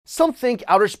Some think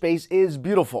outer space is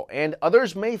beautiful, and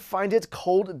others may find it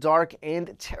cold, dark,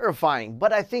 and terrifying.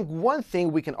 But I think one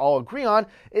thing we can all agree on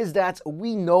is that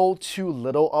we know too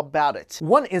little about it.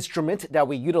 One instrument that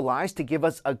we utilize to give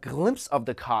us a glimpse of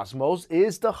the cosmos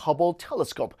is the Hubble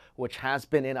Telescope, which has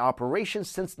been in operation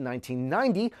since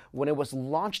 1990 when it was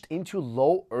launched into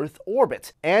low Earth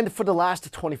orbit. And for the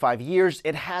last 25 years,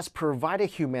 it has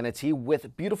provided humanity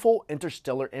with beautiful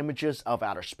interstellar images of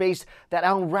outer space that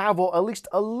unravel at least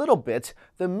a little bit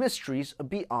the mysteries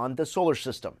beyond the solar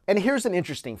system. And here's an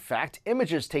interesting fact: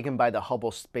 images taken by the Hubble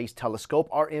Space Telescope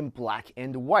are in black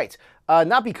and white.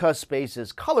 Not because space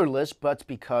is colorless, but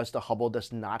because the Hubble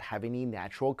does not have any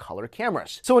natural color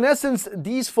cameras. So in essence,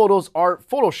 these photos are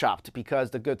photoshopped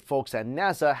because the good folks at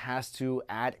NASA has to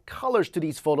add colors to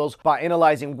these photos by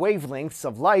analyzing wavelengths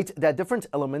of light that different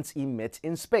elements emit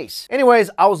in space. Anyways,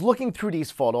 I was looking through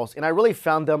these photos and I really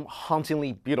found them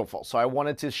hauntingly beautiful, so I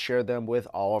wanted to share them with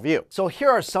all of you. So here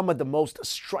are some of the most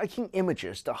striking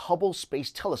images the Hubble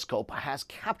Space Telescope has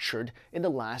captured in the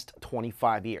last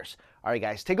 25 years. All right,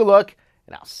 guys, take a look,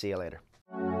 and I'll see you later.